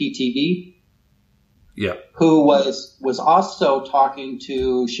CPTV. Yeah. Who was also talking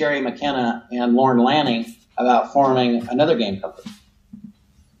to Sherry McKenna and Lauren Lanning about forming another game company,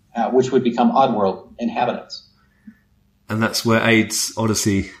 which would become Oddworld Inhabitants. And that's where AIDS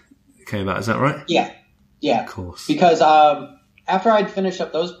Odyssey came out, is that right? Yeah. Yeah. Of course. Because after I'd finished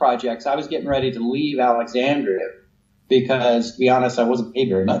up those projects, I was getting ready to leave Alexandria because, to be honest, I wasn't paid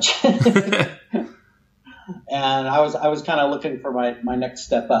very much. And I was kind of looking for my next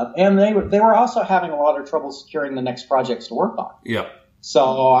step up. And they were also having a lot of trouble securing the next projects to work on. Yeah.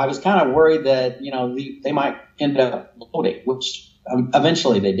 So I was kind of worried that, they might end up loading, which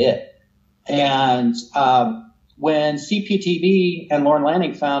eventually they did. And when CPTV and Lauren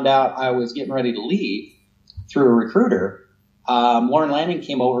Lanning found out I was getting ready to leave through a recruiter, Lauren Lanning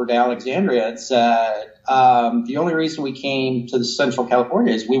came over to Alexandria and said, the only reason we came to Central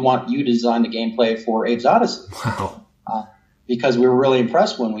California is we want you to design the gameplay for AIDS Odyssey. Wow. Because we were really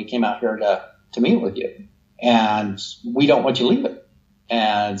impressed when we came out here to meet with you. And we don't want you leaving.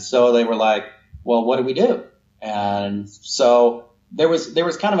 And so they were like, well, what do we do? And so there was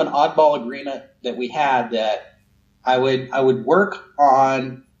kind of an oddball agreement that we had that I would work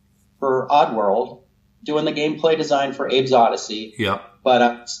on for Oddworld, doing the gameplay design for Abe's Odyssey. Yeah.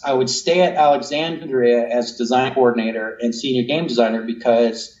 But I would stay at Alexandria as design coordinator and senior game designer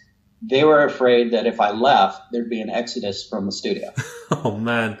because they were afraid that if I left, there'd be an exodus from the studio. Oh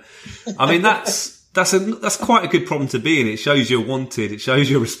man. I mean, that's quite a good problem to be in. It shows you're wanted. It shows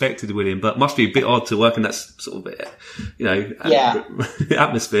you're respected, William, but it must be a bit odd to work in that sort of,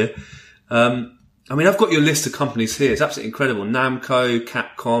 atmosphere. I mean, I've got your list of companies here. It's absolutely incredible. Namco,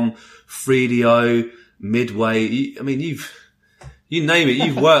 Capcom, 3DO, Midway. You name it.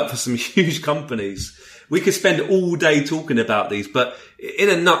 You've worked for some huge companies. We could spend all day talking about these, but in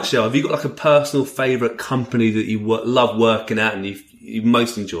a nutshell, have you got like a personal favourite company that you love working at and you've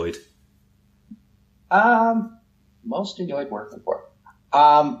most enjoyed? Most enjoyed working for.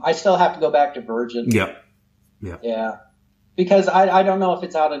 I still have to go back to Virgin. Yeah. Because I don't know if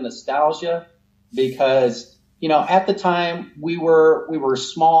it's out of nostalgia, because at the time we were a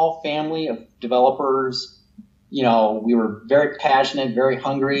small family of developers. We were very passionate, very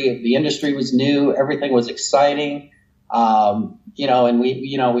hungry. The industry was new. Everything was exciting. And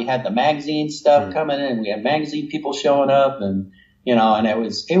we had the magazine stuff coming in. We had magazine people showing up and it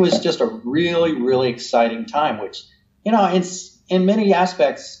was just a really, really exciting time, which, in many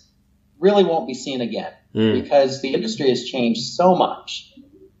aspects really won't be seen again because the industry has changed so much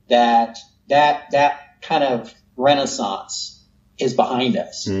that kind of renaissance is behind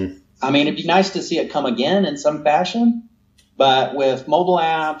us. I mean, it'd be nice to see it come again in some fashion, but with mobile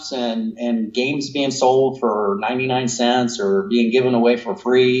apps and games being sold for 99 cents or being given away for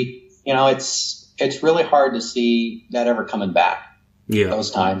free, it's really hard to see that ever coming back. Yeah.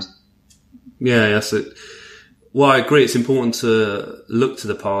 Those times. Yeah, that's it. Well, I agree. It's important to look to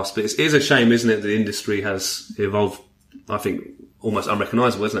the past, but it is a shame, isn't it? The industry has evolved, I think, almost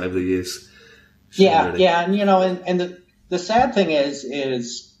unrecognizable, isn't it, over the years? Really. And the sad thing is,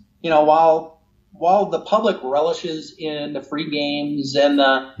 while the public relishes in the free games and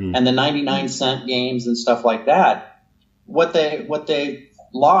the 99 cent games and stuff like that, what they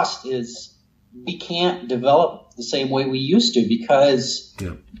lost is we can't develop the same way we used to because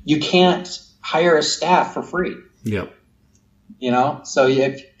you can't hire a staff for free. Yeah. So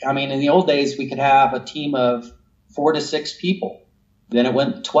in the old days we could have a team of 4 to 6 people. Then it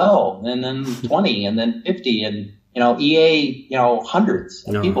went 12, and then 20, and then 50, and EA, hundreds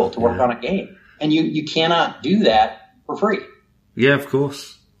of people to work on a game, and you cannot do that for free. Yeah, of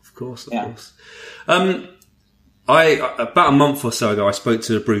course. About a month or so ago, I spoke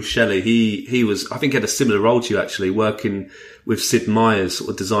to Bruce Shelley. He was, I think, had a similar role to you actually, working with Sid Meier's sort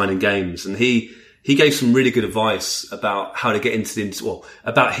of designing games, and he gave some really good advice about how to get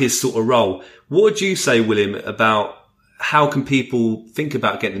about his sort of role. What would you say, William, about how can people think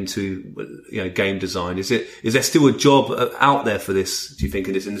about getting into game design? Is there still a job out there for this, do you think,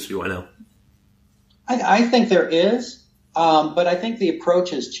 in this industry right now? I think there is, but I think the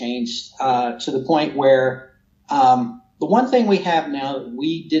approach has changed to the point where the one thing we have now that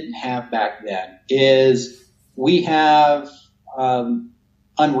we didn't have back then is we have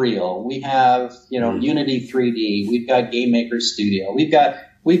Unreal, we have Unity 3D, we've got Game Maker Studio,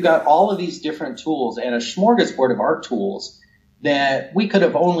 we've got all of these different tools and a smorgasbord of art tools that we could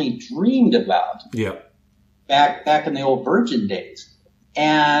have only dreamed about back in the old Virgin days.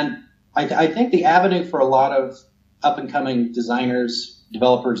 And I think the avenue for a lot of up-and-coming designers,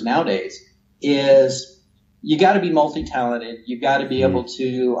 developers nowadays is you got to be multi-talented. You got to be able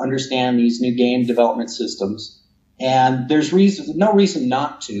to understand these new game development systems. And there's no reason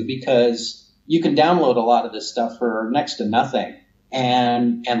not to, because you can download a lot of this stuff for next to nothing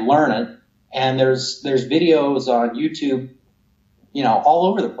and learn it. And there's videos on YouTube, all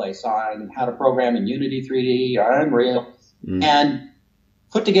over the place on how to program in Unity 3D or Unreal, and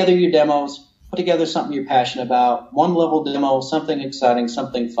put together your demos, put together something you're passionate about, one level demo, something exciting,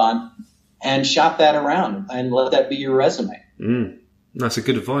 something fun, and shop that around and let that be your resume. That's a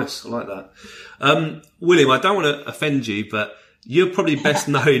good advice. I like that. William, I don't want to offend you, but you're probably best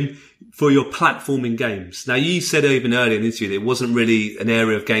known for your platforming games. Now, you said even earlier in the interview that it wasn't really an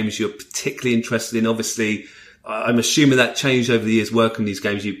area of games you're particularly interested in. Obviously, I'm assuming that changed over the years working these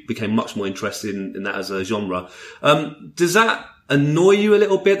games. You became much more interested in that as a genre. Does that annoy you a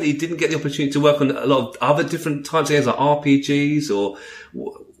little bit that you didn't get the opportunity to work on a lot of other different types of games like RPGs? Or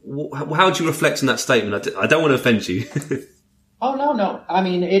how do you reflect on that statement? I don't want to offend you. Oh, no. I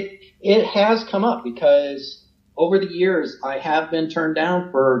mean, it has come up because over the years I have been turned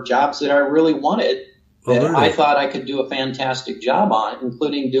down for jobs that I really wanted that I thought I could do a fantastic job on,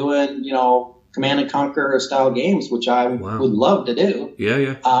 including doing, Command and Conquer style games, which I would love to do.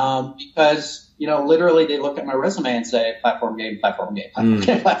 Yeah. Because, literally they look at my resume and say platform game.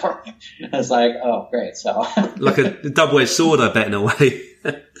 It's like, oh, great. So like a double-edged sword, I bet, in a way.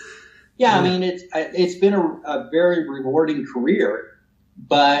 Yeah, I mean, it's been a very rewarding career,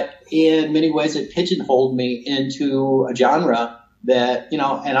 but in many ways it pigeonholed me into a genre that,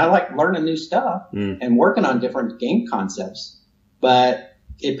 and I like learning new stuff and working on different game concepts, but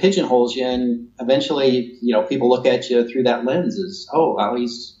it pigeonholes you, and eventually, people look at you through that lens as, oh, well,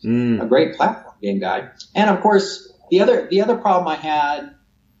 he's a great platform game guy. And of course, the other problem I had,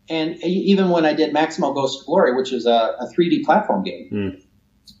 and even when I did Maximo Ghost of Glory, which is a 3D platform game,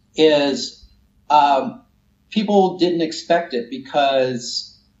 is people didn't expect it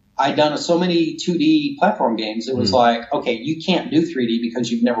because I'd done so many 2D platform games. It was like, okay, you can't do 3D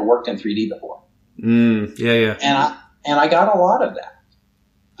because you've never worked in 3D before. Yeah. And I got a lot of that.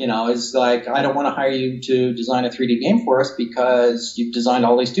 It's like, I don't want to hire you to design a 3D game for us because you've designed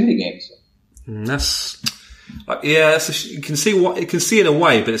all these 2D games. You can see in a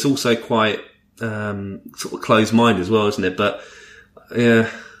way, but it's also quite sort of closed-minded as well, isn't it? But yeah.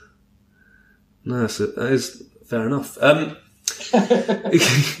 No, that is fair enough. I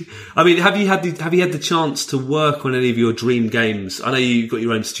mean, have you had the chance to work on any of your dream games? I know you've got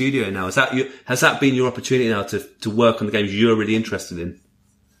your own studio now. Has that been your opportunity now to work on the games you're really interested in?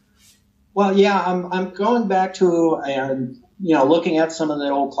 Well, yeah, I'm going back to looking at some of the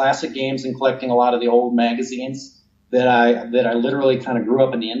old classic games and collecting a lot of the old magazines that I literally kind of grew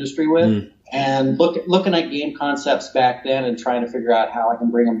up in the industry with. And looking at game concepts back then and trying to figure out how I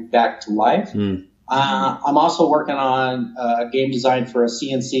can bring them back to life. I'm also working on a game design for a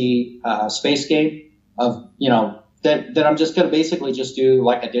CNC space game of, that I'm just going to basically just do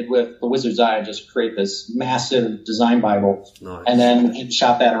like I did with The Wizard's Eye, and just create this massive design Bible. Nice. And then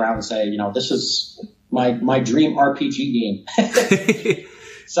shop that around and say, this is my dream RPG game.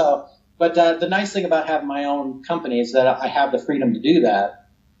 So, but the nice thing about having my own company is that I have the freedom to do that.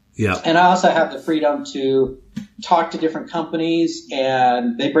 Yeah. And I also have the freedom to talk to different companies,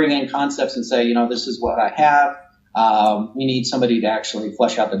 and they bring in concepts and say, this is what I have. We need somebody to actually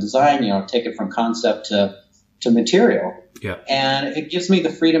flesh out the design, take it from concept to material. Yeah. And it gives me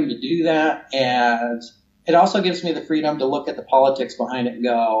the freedom to do that. And it also gives me the freedom to look at the politics behind it and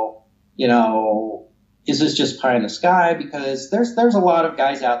go, you know, is this just pie in the sky? Because there's a lot of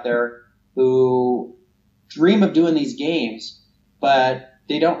guys out there who dream of doing these games, but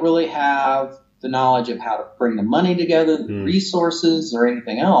they don't really have the knowledge of how to bring the money together, the resources, or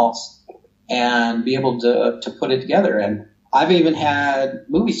anything else, and be able to put it together. And I've even had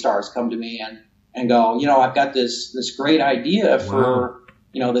movie stars come to me and go, you know, I've got this great idea for,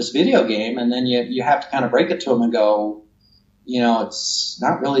 you know, this video game. And then you have to kind of break it to them and go, you know, it's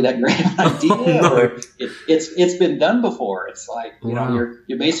not really that great of an idea, or it's been done before. It's like, you know,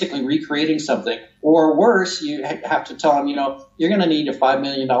 you're basically recreating something, or worse, you have to tell them, you know, you're going to need a $5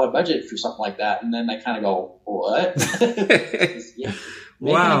 million budget for something like that. And then they kind of go, what?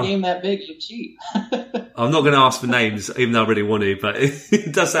 Making a game that big ain't cheap. I'm not going to ask for names, even though I really want to, but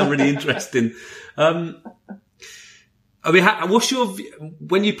it does sound really interesting. I mean, what's your,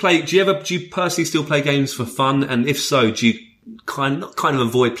 when you play, do you personally still play games for fun? And if so, do you kind of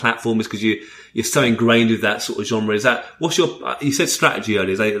avoid platformers because you're so ingrained with that sort of genre? Is that, what's your, you said strategy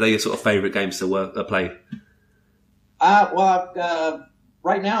earlier, are they your sort of favourite games to play? Well,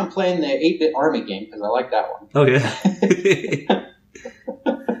 right now I'm playing the 8-Bit Army game because I like that one. Oh yeah.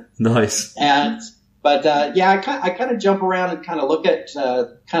 Nice. But I kind of jump around and kind of look at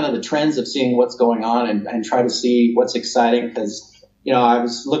kind of the trends of seeing what's going on and try to see what's exciting, because, you know, I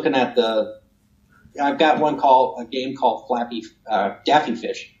was looking at I've got a game called Daffy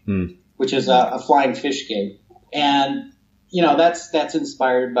Fish, which is a flying fish game. And, you know, that's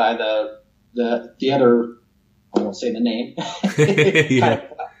inspired by the other, I won't say the name, kind of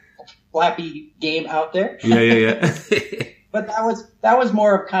flappy game out there. Yeah. But that was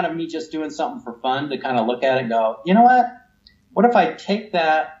more of kind of me just doing something for fun to kind of look at it and go, you know what? What if I take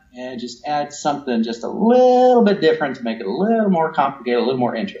that and just add something just a little bit different to make it a little more complicated, a little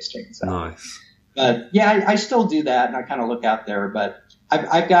more interesting? So, nice. But yeah, I still do that, and I kind of look out there. But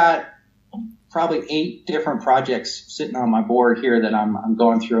I've got probably 8 different projects sitting on my board here that I'm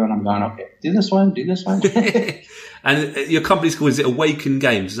going through, and I'm going, okay, do this one. And your company's called, is it Awaken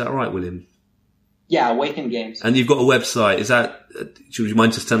Games? Is that right, William? Yeah, Awaken Games. And you've got a website. Is that, would you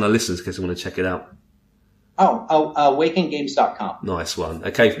mind just telling our listeners in case they want to check it out? awakengames.com. Nice one.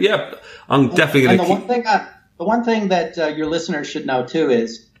 Okay. Yeah. I'm definitely going to the one thing that your listeners should know too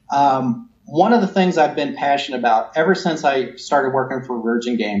is, one of the things I've been passionate about ever since I started working for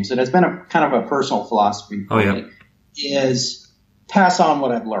Virgin Games, and it's been a kind of a personal philosophy for me, is pass on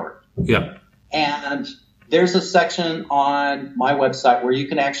what I've learned. Yeah. And there's a section on my website where you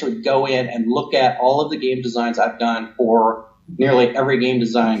can actually go in and look at all of the game designs I've done for nearly every game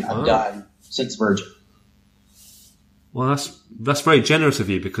design I've done since Virgin. Well, that's very generous of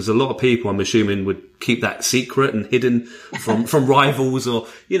you, because a lot of people, I'm assuming, would keep that secret and hidden from rivals, or,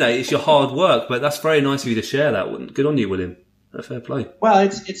 you know, it's your hard work. But that's very nice of you to share that. Good on you, William. That's fair play. Well,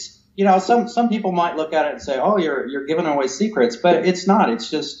 it's you know, some people might look at it and say, oh, you're giving away secrets, but it's not. It's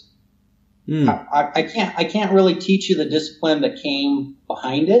just I can't really teach you the discipline that came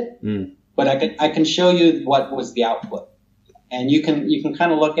behind it, but I can show you what was the output. And you can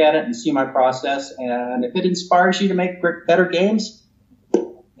kind of look at it and see my process, and if it inspires you to make better games,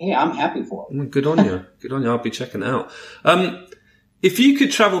 hey, I'm happy for it. Good on you. Good on you. I'll be checking it out. If you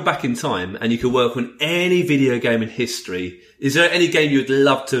could travel back in time and you could work on any video game in history, is there any game you'd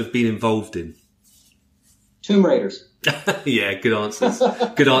love to have been involved in? Tomb Raiders. Yeah, good answers.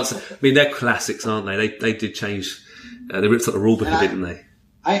 Good answer. I mean, they're classics, aren't they? They did change. They ripped up the rule book a bit, didn't they?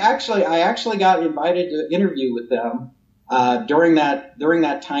 I actually got invited to interview with them during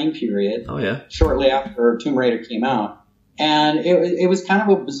that time period. Oh yeah. Shortly after Tomb Raider came out, and it was kind of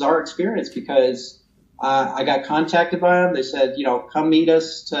a bizarre experience because I got contacted by them. They said, you know, come meet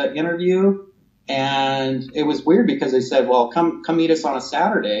us to interview, and it was weird because they said, well, come meet us on a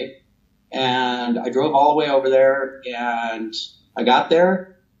Saturday. And I drove all the way over there, and I got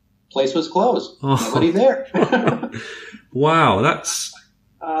there, place was closed. Nobody there. Wow, that's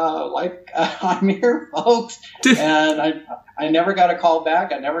I'm here, folks. And I never got a call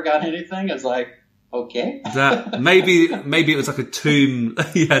back. I never got anything. It's like, okay. That maybe it was like a tomb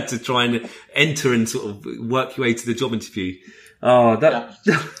you had to try and enter and sort of work your way to the job interview. Oh,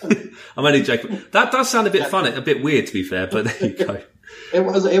 I'm only joking. That does sound a bit fun, a bit weird, to be fair, but there you go. It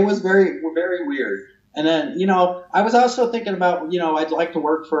was very, very weird. And then, you know, I was also thinking about, you know, I'd like to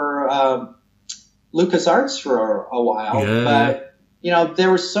work for LucasArts for a while, but, you know,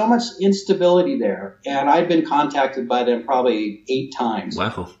 there was so much instability there, and I'd been contacted by them probably 8 times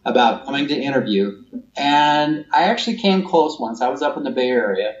about coming to interview. And I actually came close once. I was up in the Bay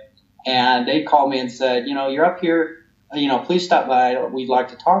Area, and they called me and said, you know, you're up here, you know, please stop by. We'd like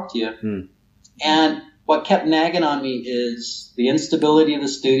to talk to you. And what kept nagging on me is the instability of the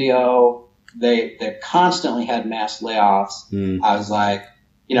studio. They constantly had mass layoffs. I was like,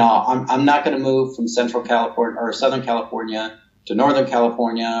 I'm not going to move from Central California or Southern California to Northern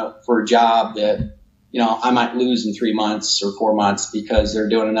California for a job that, I might lose in 3 months or 4 months because they're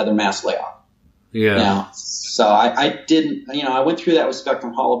doing another mass layoff. Yeah. So I didn't, I went through that with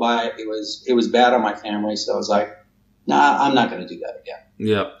Spectrum Holobyte. It was bad on my family. So I was like, nah, I'm not going to do that again.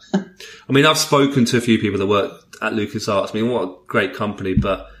 Yeah. I mean, I've spoken to a few people that work at LucasArts. I mean, what a great company,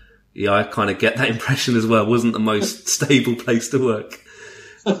 but yeah, I kind of get that impression as well. It wasn't the most stable place to work.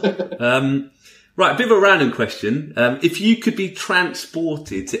 Right, a bit of a random question. If you could be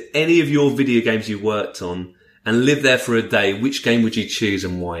transported to any of your video games you worked on and live there for a day, which game would you choose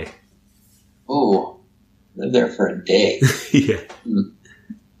and why? Oh, live there for a day. Yeah.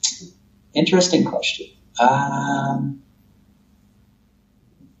 Interesting question.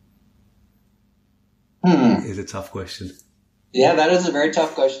 It's a tough question. Yeah, that is a very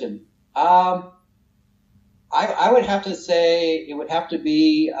tough question. I would have to say it would have to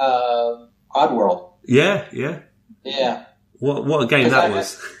be Oddworld. Yeah. Yeah. What a game that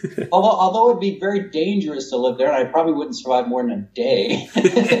was. although it'd be very dangerous to live there, and I probably wouldn't survive more than a day.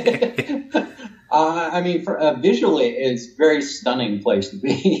 Visually, it's a very stunning place to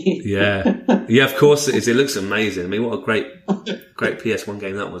be. Yeah, of course it is. It looks amazing. I mean, what a great PS1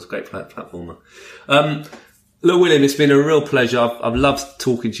 game that was. Great platformer. Look, William, it's been a real pleasure. I've loved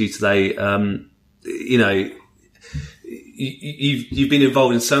talking to you today. You've been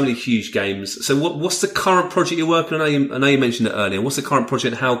involved in so many huge games. So what's the current project you're working on? I know you mentioned it earlier. What's the current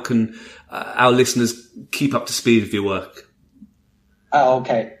project? How can our listeners keep up to speed with your work? Oh,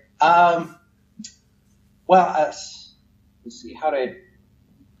 okay. Let's see.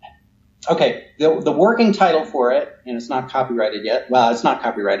 Okay, the working title for it, and it's not copyrighted yet. Well, it's not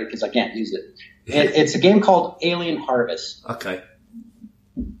copyrighted because I can't use it. It's a game called Alien Harvest. Okay.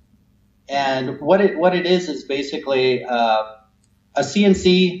 And what it is basically a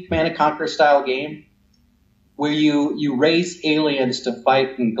CNC Command and Conquer style game where you raise aliens to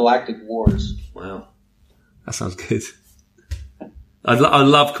fight in galactic wars. Wow, that sounds good. I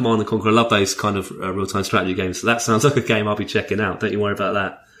love Command and Conquer. I love those kind of real-time strategy games. So that sounds like a game I'll be checking out. Don't you worry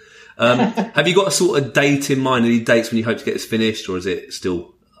about that. Have you got a sort of date in mind? Any dates when you hope to get this finished, or is it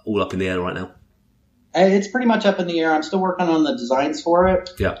still all up in the air right now? It's pretty much up in the air. I'm still working on the designs for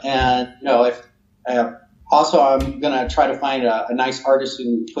it. Yeah. And, also I'm going to try to find a nice artist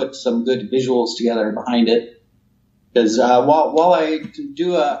who put some good visuals together behind it. Because while I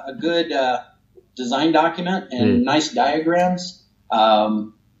do a good design document and nice diagrams,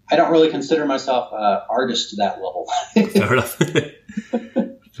 I don't really consider myself an artist to that level. Fair enough.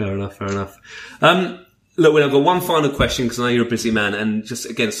 Fair enough. Look, Will, I've got one final question because I know you're a busy man, and just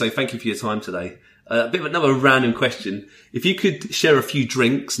again, so thank you for your time today. A bit of another random question. If you could share a few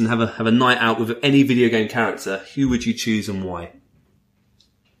drinks and have a night out with any video game character, who would you choose and why?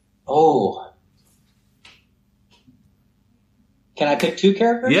 Oh. Can I pick two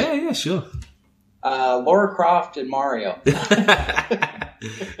characters? Yeah, sure. Lara Croft and Mario. Now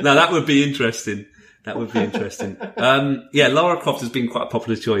that would be interesting. Lara Croft has been quite a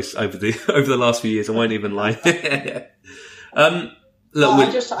popular choice over the last few years. I won't even lie.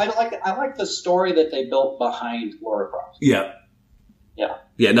 I like the story that they built behind Lara Croft. Yeah. No,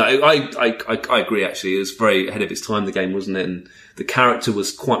 I agree. Actually, it was very ahead of its time. The game, wasn't it? And the character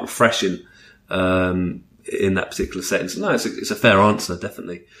was quite refreshing in that particular setting. So no, it's a fair answer,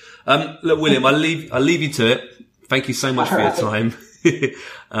 definitely. Look, William, I'll leave you to it. Thank you so much for your time.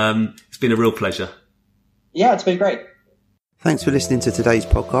 It's been a real pleasure. Yeah, it's been great. Thanks for listening to today's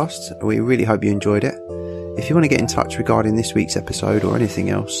podcast. We really hope you enjoyed it. If you want to get in touch regarding this week's episode or anything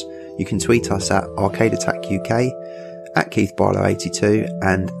else, you can tweet us at Arcade Attack UK, at Keith Barlow 82,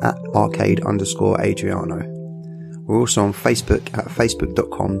 and at Arcade_Adriano. We're also on Facebook at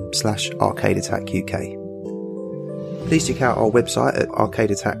facebook.com/Arcade Attack UK. Please check out our website at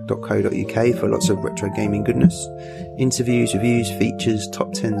arcadeattack.co.uk for lots of retro gaming goodness, interviews, reviews, features,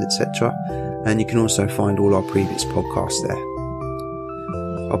 top 10s, etc. And you can also find all our previous podcasts there.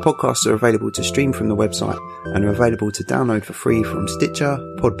 Our podcasts are available to stream from the website and are available to download for free from Stitcher,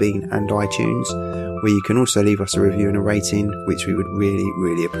 Podbean and iTunes, where you can also leave us a review and a rating, which we would really,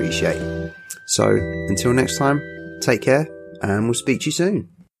 really appreciate. So, until next time, take care and we'll speak to you soon.